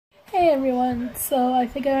Hey everyone, so I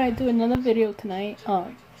think I might do another video tonight.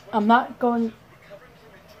 I'm not going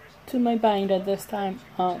to my binder this time.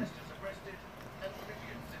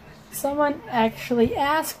 Someone actually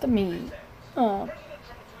asked me,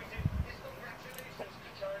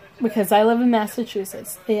 because I live in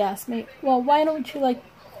Massachusetts, they asked me, well, why don't you like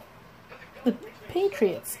the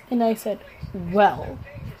Patriots? And I said, well,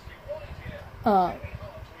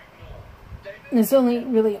 there's only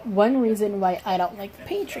really one reason why I don't like the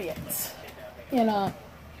Patriots. And,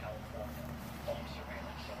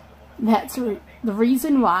 that's the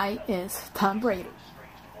reason why is Tom Brady.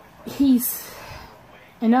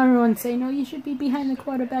 And everyone say, no, you should be behind the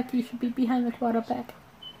quarterback, you should be behind the quarterback.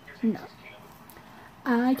 No.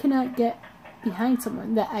 I cannot get behind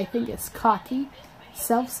someone that I think is cocky,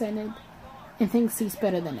 self-centered, and thinks he's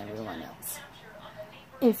better than everyone else.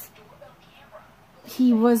 If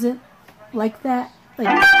he wasn't like that,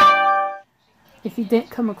 if he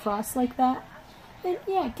didn't come across like that, then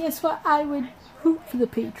yeah, guess what? I would root for the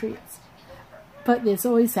Patriots. But there's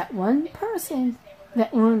always that one person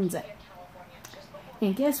that ruins it.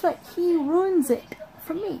 And guess what? He ruins it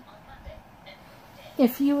for me.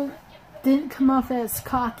 If you didn't come off as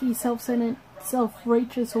cocky, self-centered,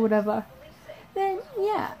 self-righteous, or whatever, then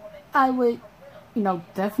yeah, I would,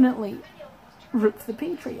 definitely root for the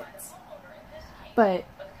Patriots. But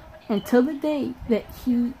until the day that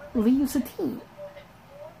he leaves the team,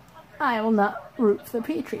 I will not root for the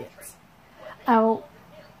Patriots. I will,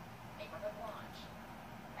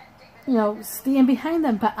 stand behind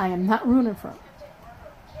them, but I am not rooting for them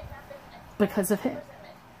because of him.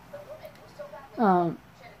 But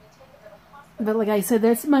like I said,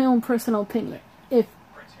 that's my own personal opinion. If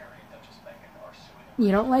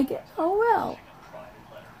you don't like it, oh well.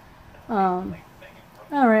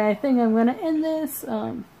 Alright, I think I'm gonna end this.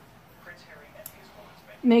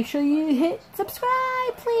 Make sure you hit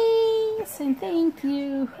subscribe, please, and thank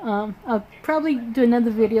you. I'll probably do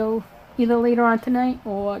another video either later on tonight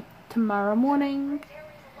or tomorrow morning.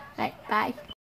 Alright, bye.